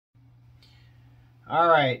All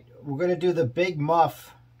right, we're gonna do the big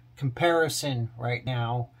MUFF comparison right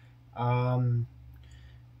now. I'm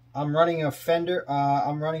running a Fender.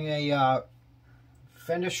 Fender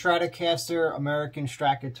Stratocaster American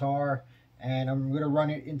Strat guitar, and I'm gonna run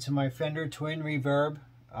it into my Fender Twin Reverb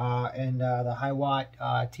and the high watt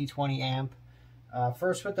T20 amp.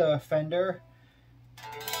 First with the Fender.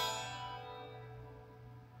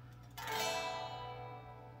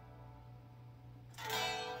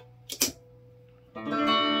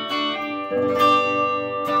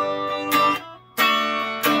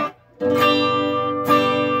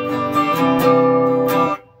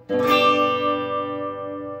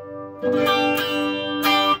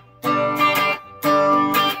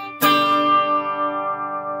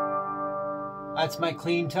 That's my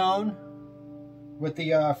clean tone with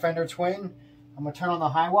the Fender Twin. I'm going to turn on the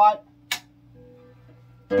high watt.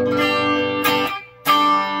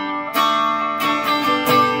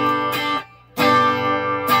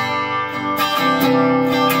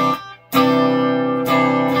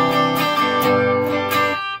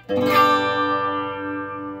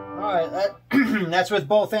 Alright, that's with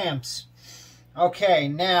both amps. Okay,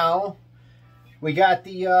 now we got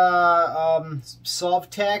the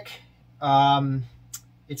Sovtek.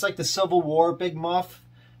 It's like the Civil War Big MUFF.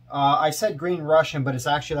 I said Green Russian, but it's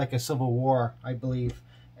actually like a Civil War, I believe.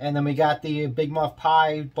 And then we got the Big MUFF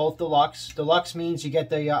Pi, both deluxe. Deluxe means you get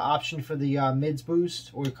the option for the mids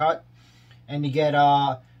boost or cut, and you get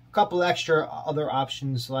a couple extra other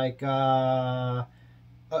options like a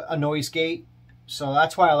noise gate. So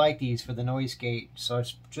that's why I like these, for the noise gate. So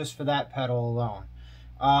it's just for that pedal alone.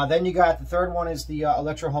 Then you got the third one is the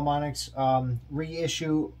Electro Harmonics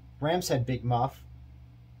reissue Ram's Head Big MUFF.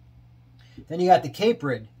 Then you got the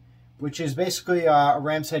Caprid, which is basically a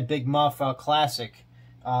Ram's Head Big MUFF classic,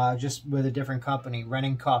 just with a different company.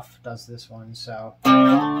 Ren & Cuff does this one, so.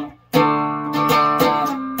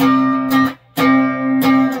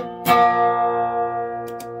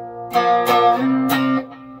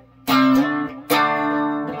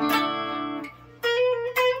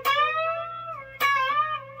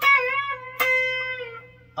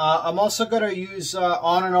 I'm also going to use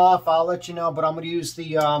on and off, I'll let you know, but I'm going to use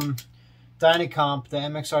the Dynacomp, the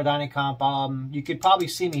MXR Dynacomp. You could probably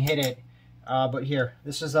see me hit it, but here,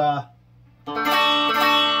 this is Alright,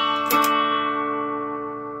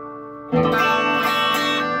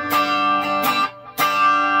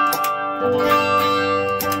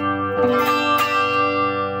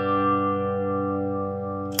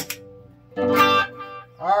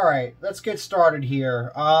 let's get started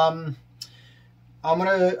here.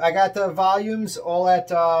 I got the volumes all at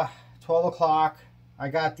 12 o'clock. I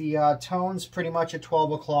got the tones pretty much at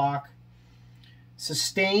 12 o'clock.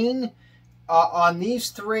 Sustain, on these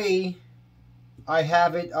three, I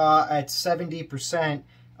have it at 70%.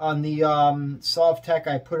 On the Sovtek,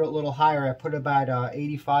 I put it a little higher. I put about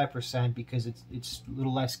 85% because it's a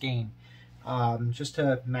little less gain, just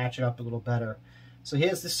to match it up a little better. So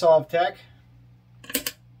here's the Sovtek.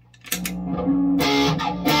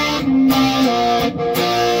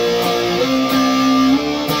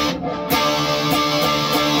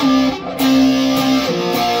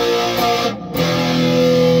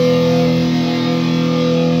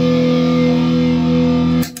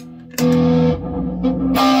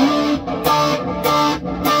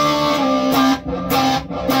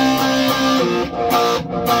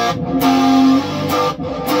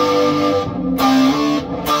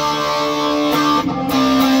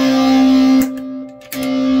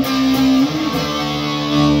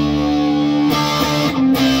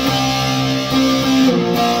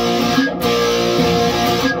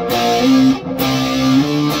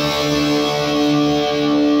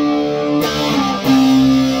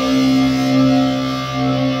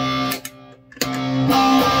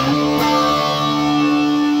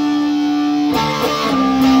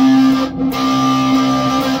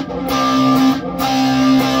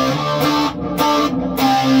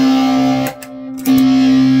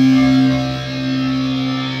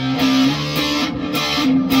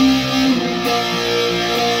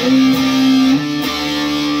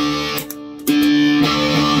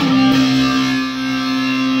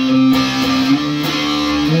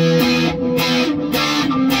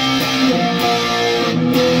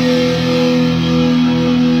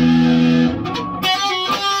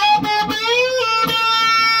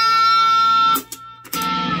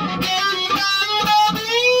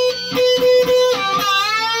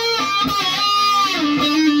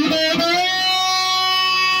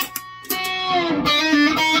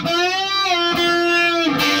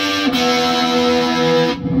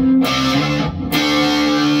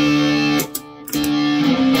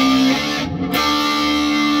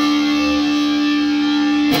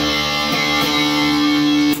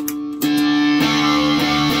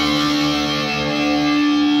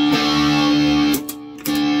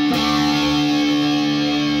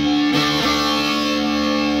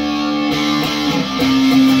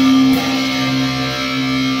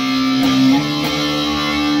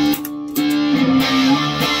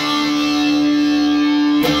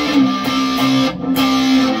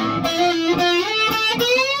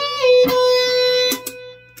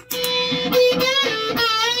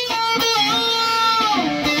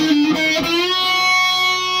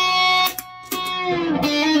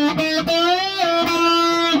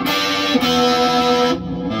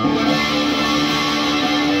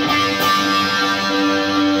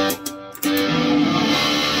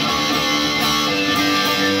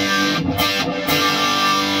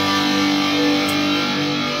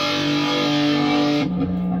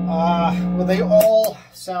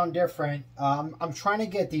 sound different. I'm trying to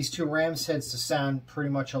get these two ram sets to sound pretty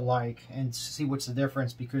much alike and see what's the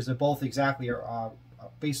difference, because they're both exactly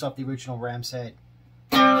based off the original ram set.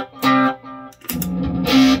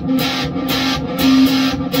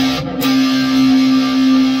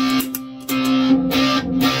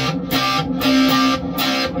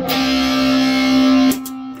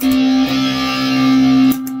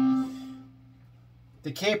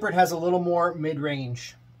 The caprid has a little more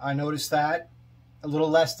mid-range. I noticed that. A little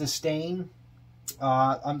less sustain.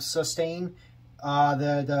 Sustain.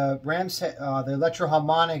 The ram set, the Electro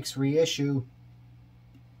Harmonix reissue,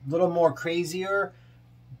 a little more crazier,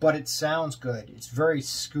 but it sounds good. It's very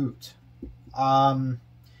scooped. I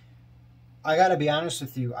gotta be honest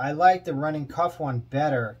with you. I like the running cuff one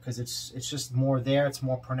better because it's just more there. It's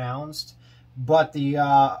more pronounced. But the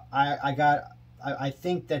I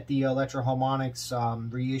think that the Electro Harmonix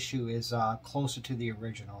reissue is closer to the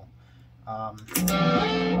original.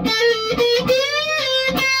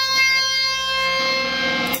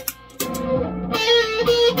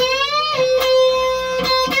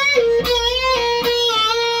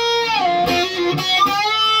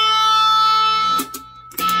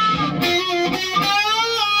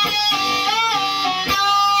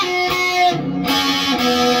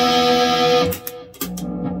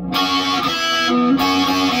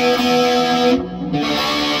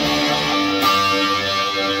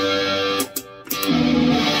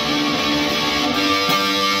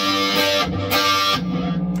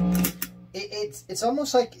 It's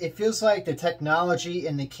almost like, it feels like the technology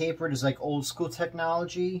in the caprid is like old school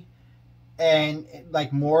technology, and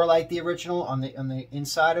like more like the original on the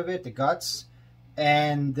inside of it, the guts,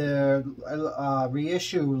 and the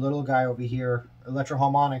reissue little guy over here, Electro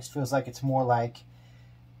Harmonix, feels like it's more like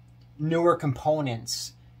newer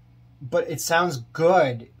components, but it sounds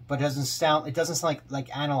good, but it doesn't sound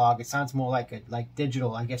like analog. It sounds more like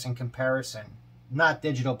digital, I guess, in comparison. Not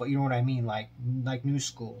digital, but you know what I mean, like new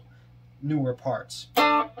school. Newer parts.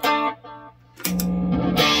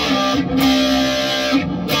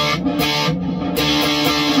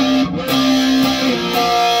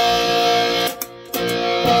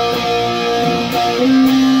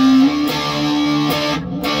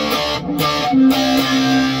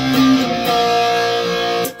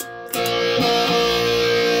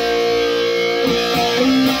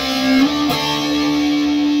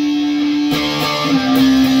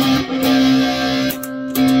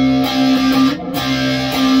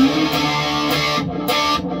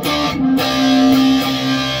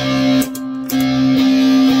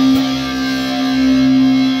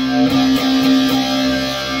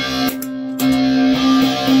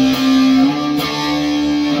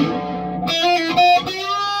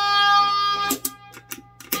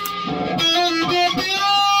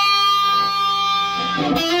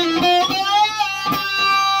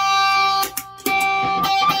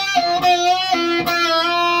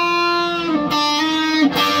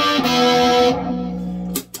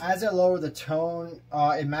 As I lower the tone,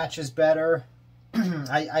 it matches better.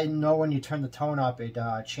 I know when you turn the tone up, it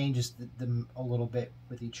changes them a little bit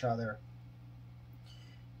with each other.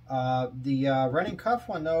 The running cuff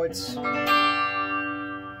one, though, it's...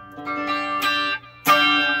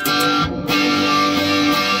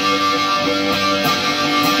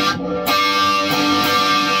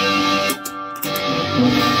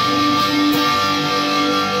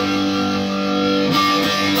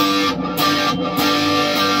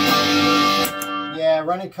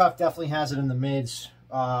 running cuff definitely has it in the mids.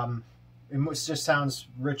 It just sounds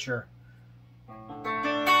richer. All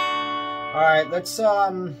right,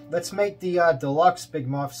 let's make the deluxe Big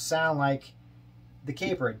Muff sound like the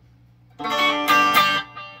caprid.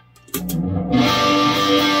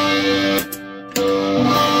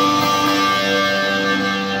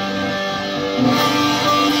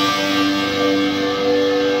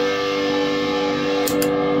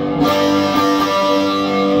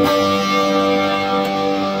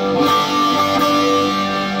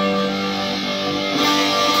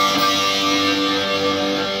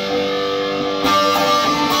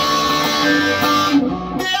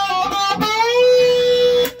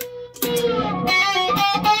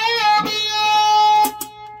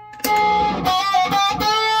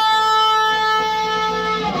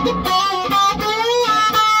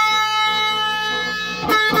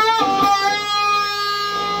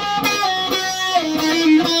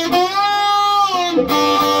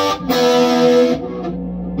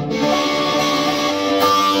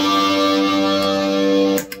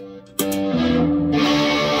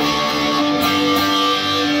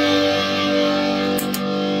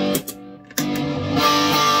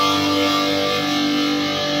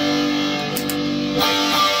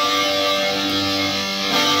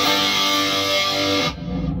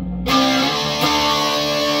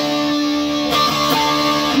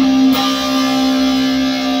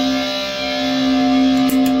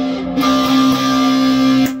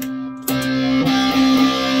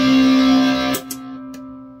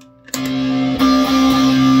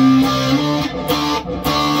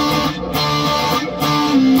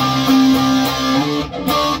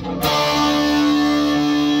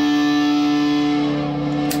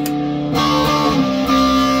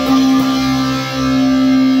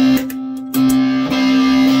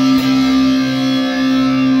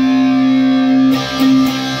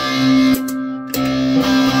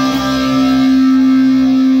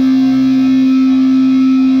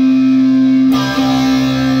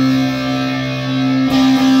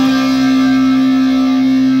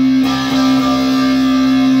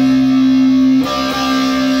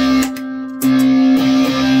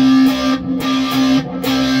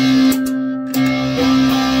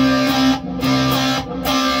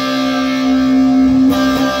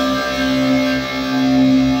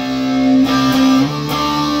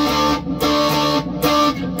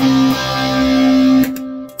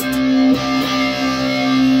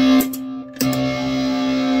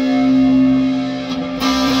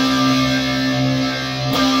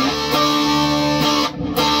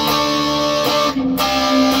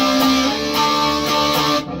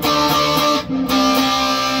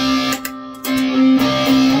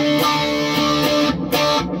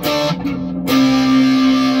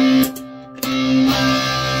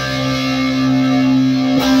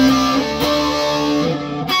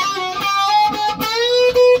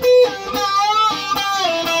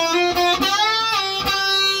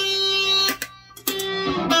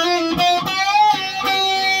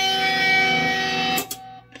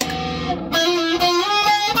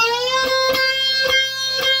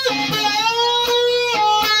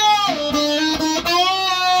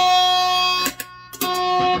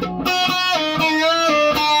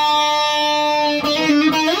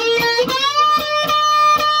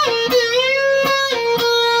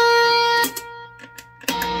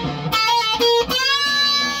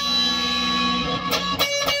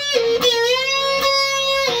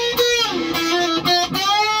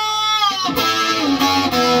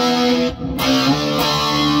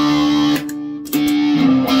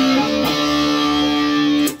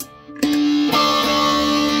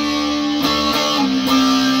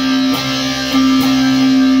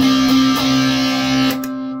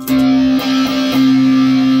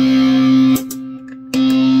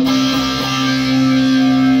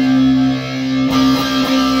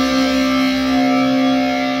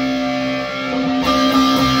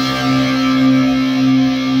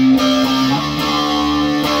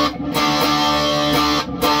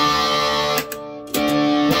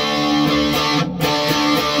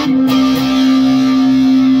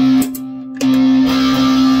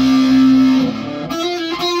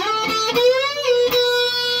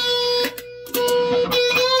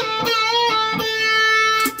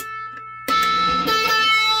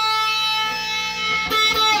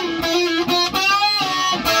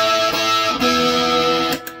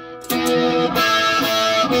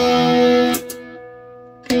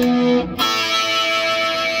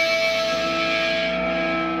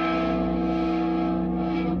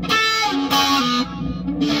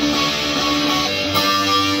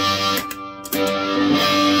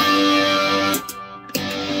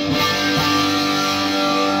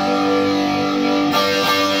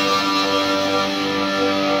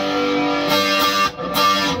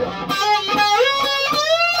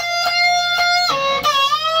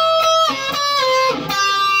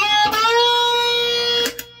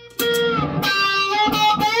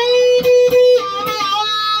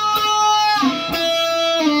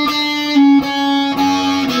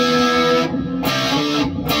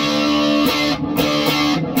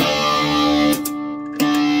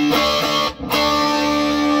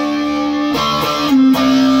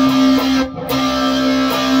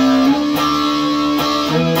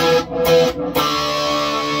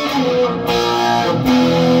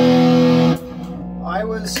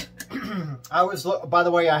 By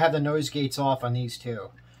the way, I have the noise gates off on these too,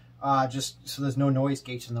 just so there's no noise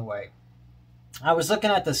gates in the way. I was looking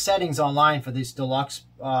at the settings online for this deluxe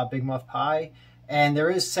Big Muff Pi, and there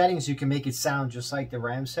is settings you can make it sound just like the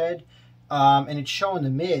Ram said, and it's showing the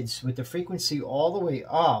mids with the frequency all the way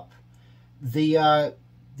up. The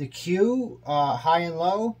Q, high and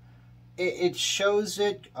low, it shows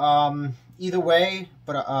it either way,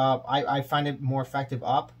 but I find it more effective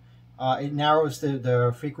up. It narrows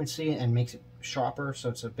the frequency and makes it sharper, so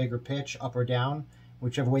it's a bigger pitch, up or down,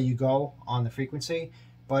 whichever way you go on the frequency.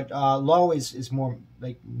 But low is more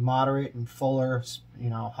like moderate and fuller,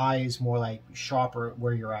 you know. High is more like sharper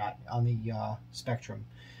where you're at on the spectrum.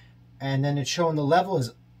 And then it's showing the level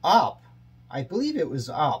is up. I believe it was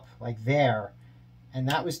up, like there, and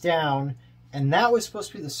that was down, and that was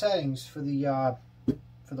supposed to be the settings for the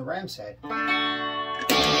Ram's head.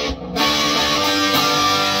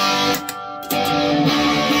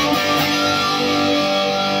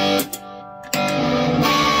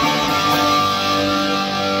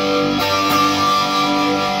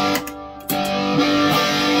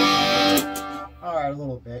 A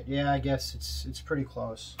little bit, yeah. I guess it's pretty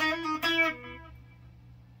close.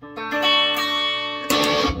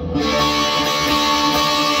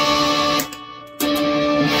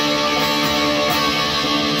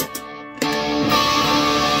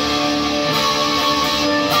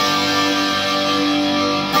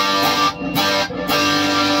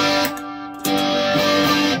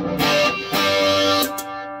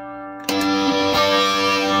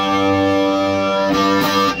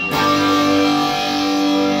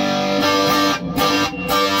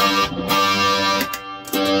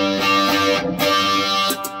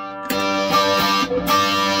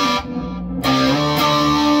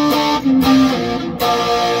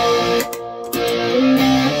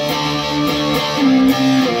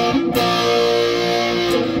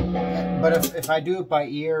 But if I do it by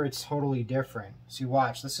ear, it's totally different. See,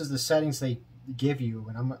 watch. This is the settings they give you,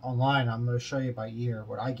 and I'm online. I'm going to show you by ear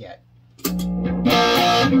what I get.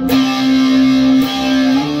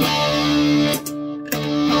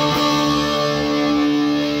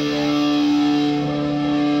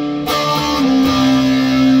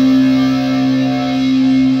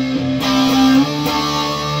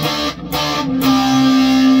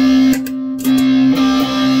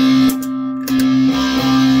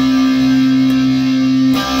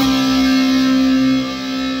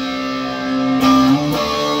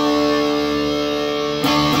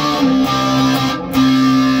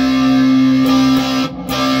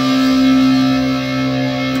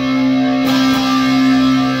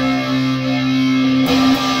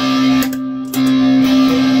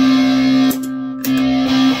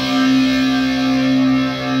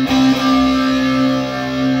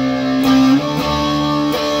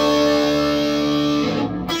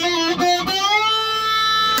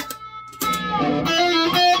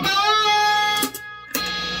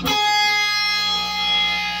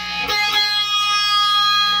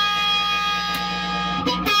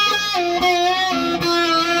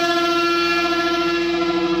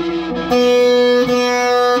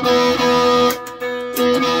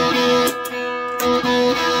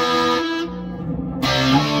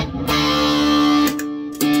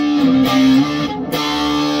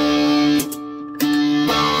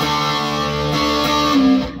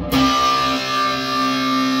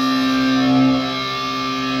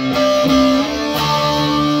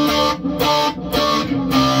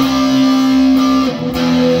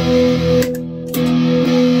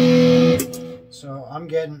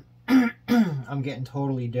 getting I'm getting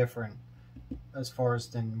totally different as far as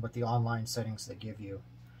than what the online settings they give you.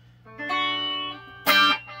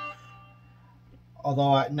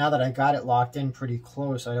 Although now that I got it locked in pretty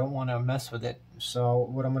close, I don't want to mess with it. So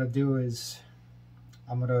what I'm going to do is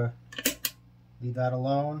I'm going to leave that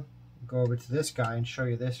alone, go over to this guy and show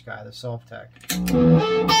you this guy, the Sovtek.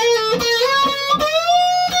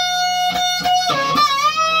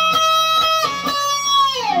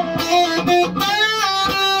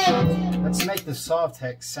 Let's make the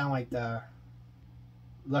Sovtek sound like the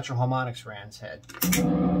Electro-Harmonix Rand's head.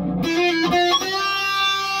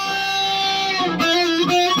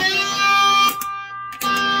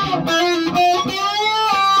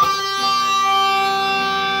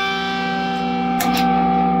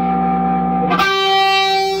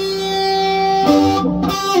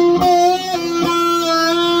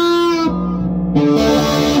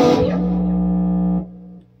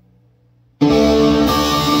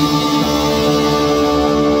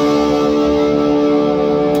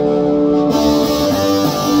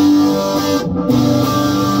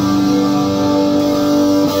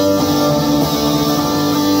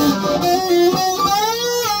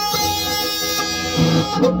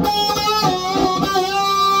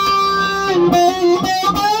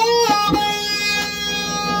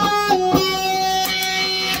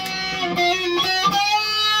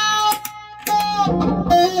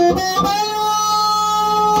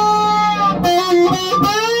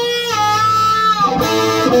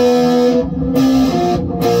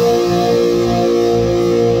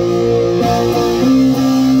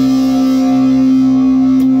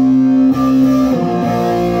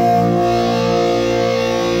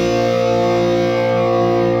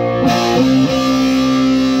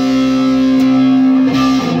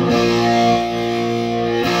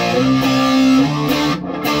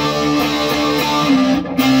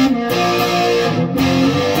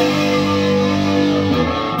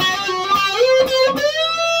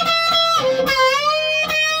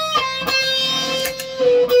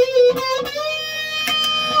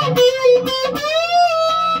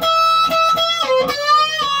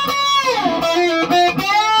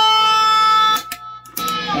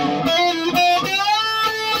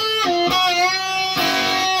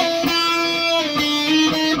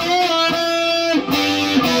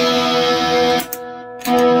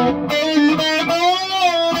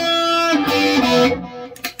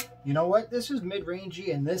 You know what? This is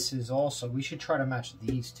mid-rangey, and this is also. We should try to match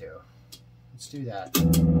these two. Let's do that.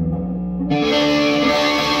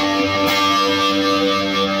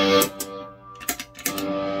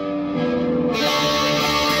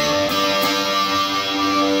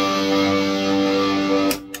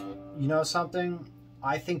 You know something?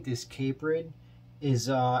 I think this caprid is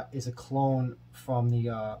a clone from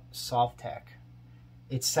the Sovtek.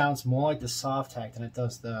 It sounds more like the Sovtek than it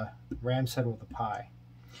does the ram's head with the pie.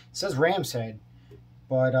 It says ram's head,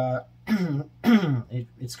 but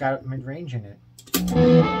it's got mid-range in it.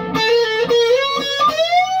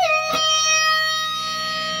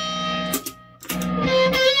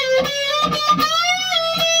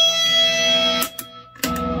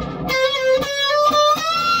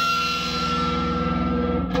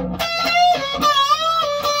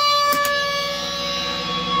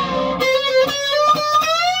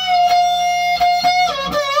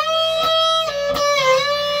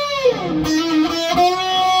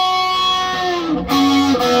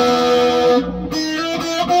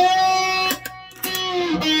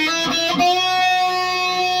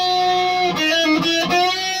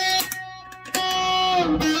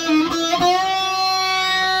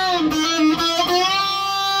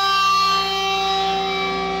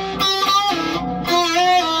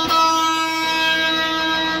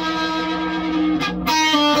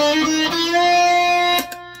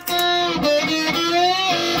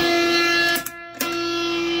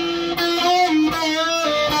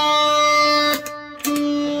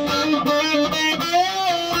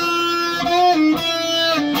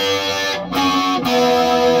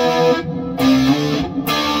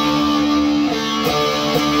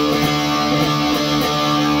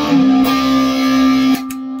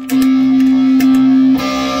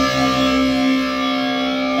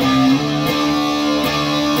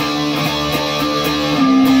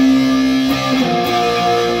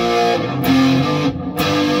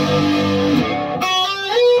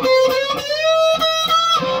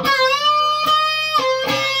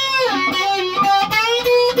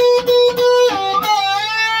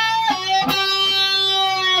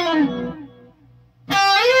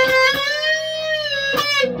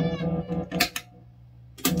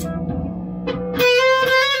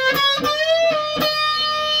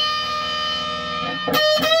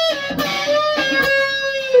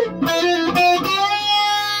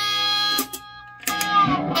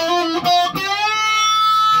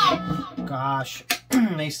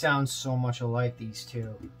 sound so much alike, these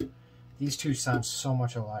two. These two sound so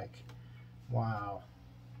much alike. Wow.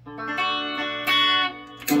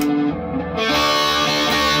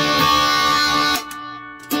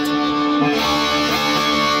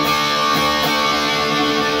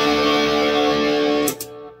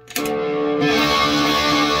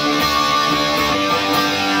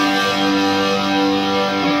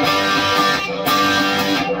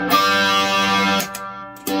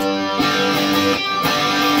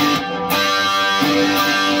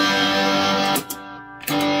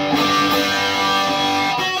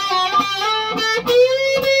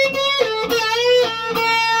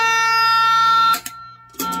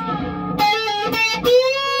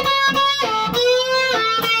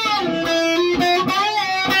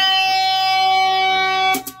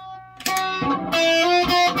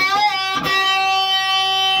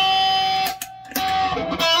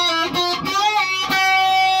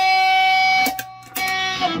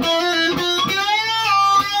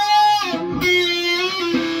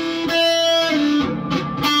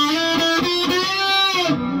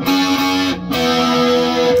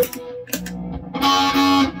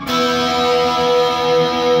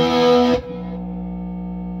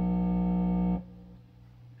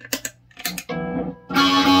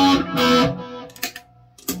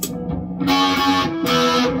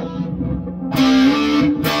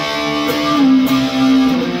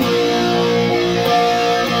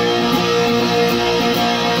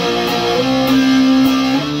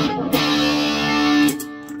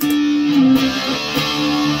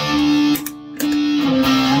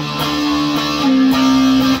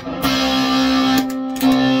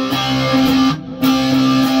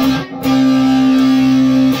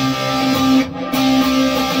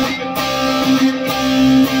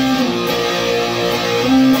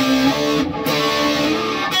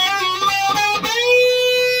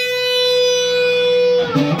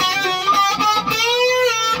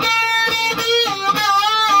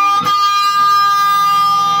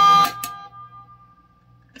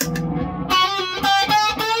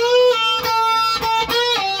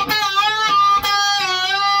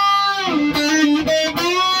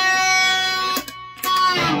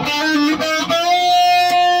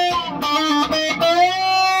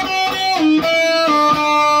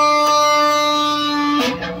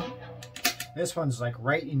 This one's like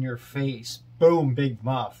right in your face. Boom, big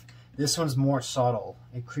muff. This one's more subtle.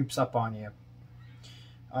 It creeps up on you.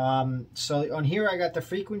 So on here I got the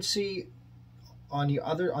frequency on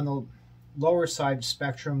the lower side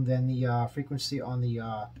spectrum than the frequency on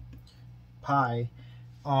the Pi.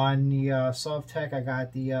 On the Sovtek I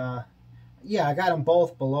got the yeah, I got them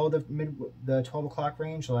both below the 12 o'clock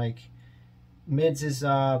range. Like mids is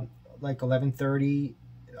like 1130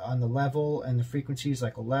 on the level, and the frequency is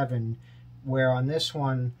like 11. Where on this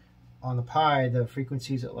one, on the Pi, the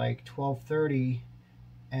frequency is at like 1230,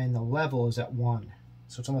 and the level is at 1.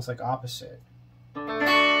 So it's almost like opposite.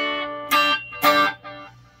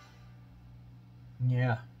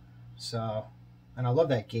 Yeah. So, and I love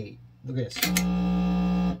that gate. Look at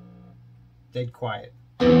this. Dead quiet.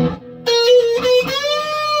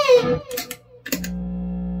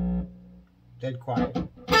 Dead quiet.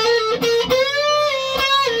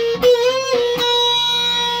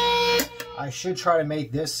 I should try to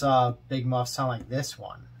make this big muff sound like this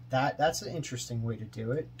one. That's an interesting way to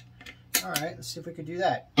do it. All right, let's see if we could do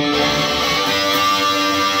that.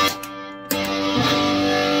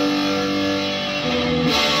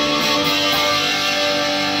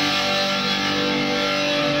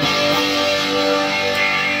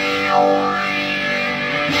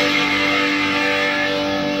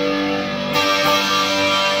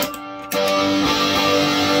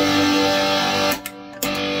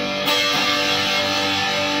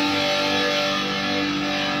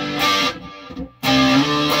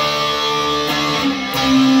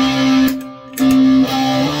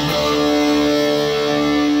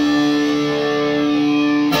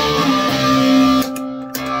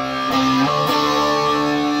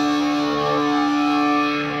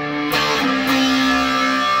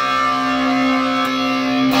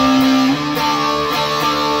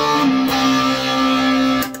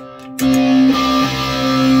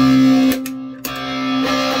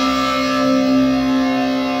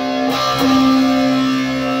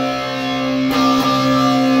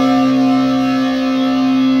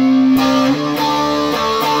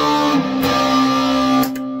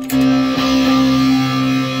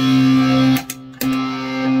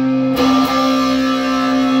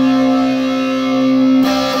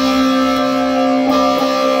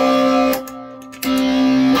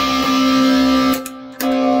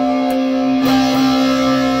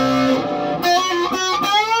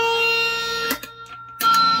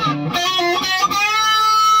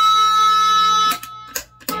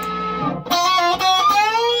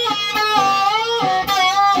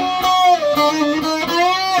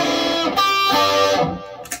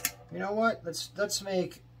 let's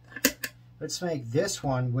make this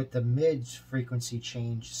one with the mids frequency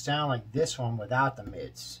change sound like this one without the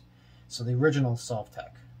mids. So the original Sovtek.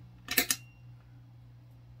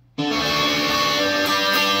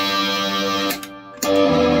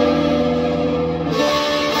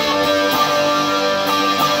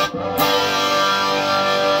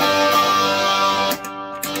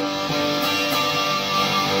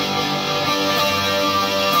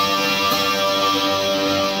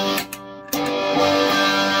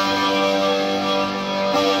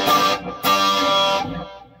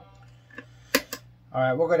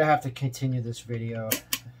 Alright, we're going to have to continue this video.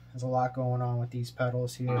 There's a lot going on with these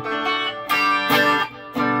pedals here. I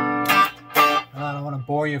don't want to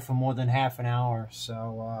bore you for more than half an hour,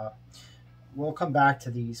 so we'll come back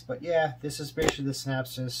to these. But yeah, this is basically the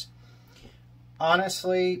Synapsis.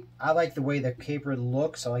 Honestly, I like the way the caprid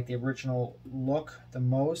looks. I like the original look the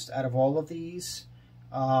most out of all of these.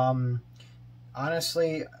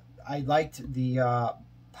 Honestly, I liked the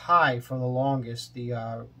Pi for the longest,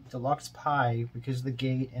 the deluxe Pi, because of the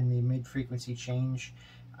gate and the mid-frequency change.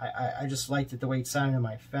 I just liked it the way it sounded in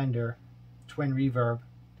my Fender twin reverb.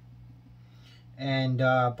 And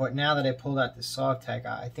but now that I pulled out the Sovtek,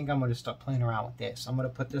 I think I'm going to start playing around with this. I'm going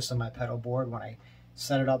to put this on my pedal board when I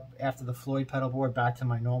set it up after the Floyd pedal board back to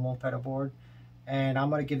my normal pedal board. And I'm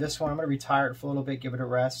going to give this one, I'm going to retire it for a little bit, give it a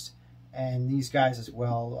rest. And these guys as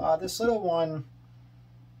well. This little one,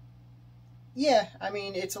 yeah, I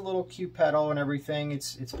mean, it's a little cute pedal and everything.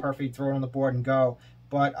 It's perfect, throw it on the board and go.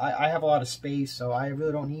 But I have a lot of space, so I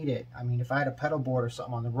really don't need it. I mean, if I had a pedal board or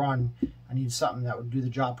something on the run, I needed something that would do the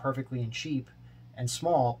job perfectly and cheap and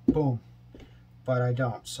small, boom. But I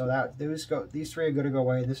don't. So that these three are going to go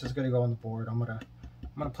away. This is going to go on the board. I'm gonna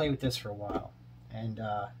play with this for a while and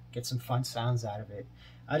get some fun sounds out of it.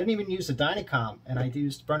 I didn't even use the Dynacomp, and I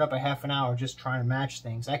burned up a half an hour just trying to match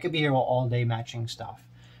things. I could be here all day matching stuff.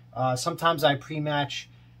 Sometimes I pre-match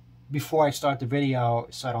before I start the video,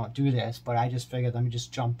 so I don't do this, but I just figured let me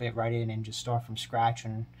just jump it right in and just start from scratch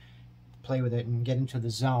and play with it and get into the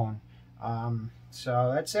zone.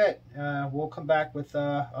 So that's it. We'll come back with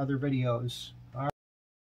other videos.